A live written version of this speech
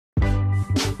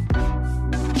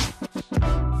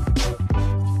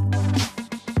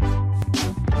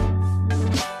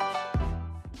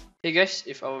Hey guys,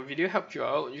 if our video helped you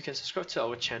out, you can subscribe to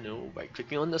our channel by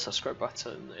clicking on the subscribe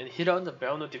button and hit on the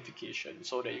bell notification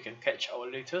so that you can catch our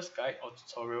latest guide or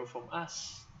tutorial from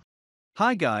us.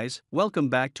 Hi guys, welcome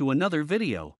back to another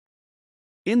video.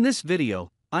 In this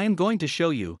video, I am going to show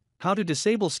you how to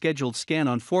disable scheduled scan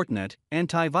on Fortinet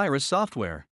antivirus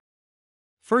software.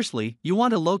 Firstly, you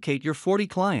want to locate your Forti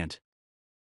client.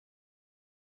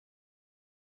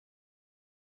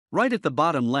 Right at the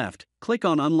bottom left, click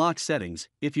on Unlock Settings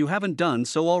if you haven't done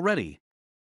so already.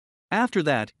 After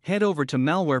that, head over to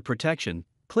Malware Protection,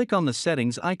 click on the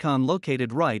settings icon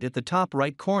located right at the top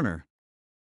right corner.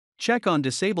 Check on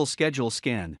Disable Schedule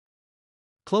Scan.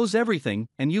 Close everything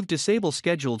and you've disabled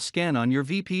scheduled scan on your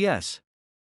VPS.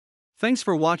 Thanks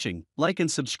for watching, like and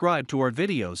subscribe to our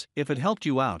videos if it helped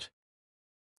you out.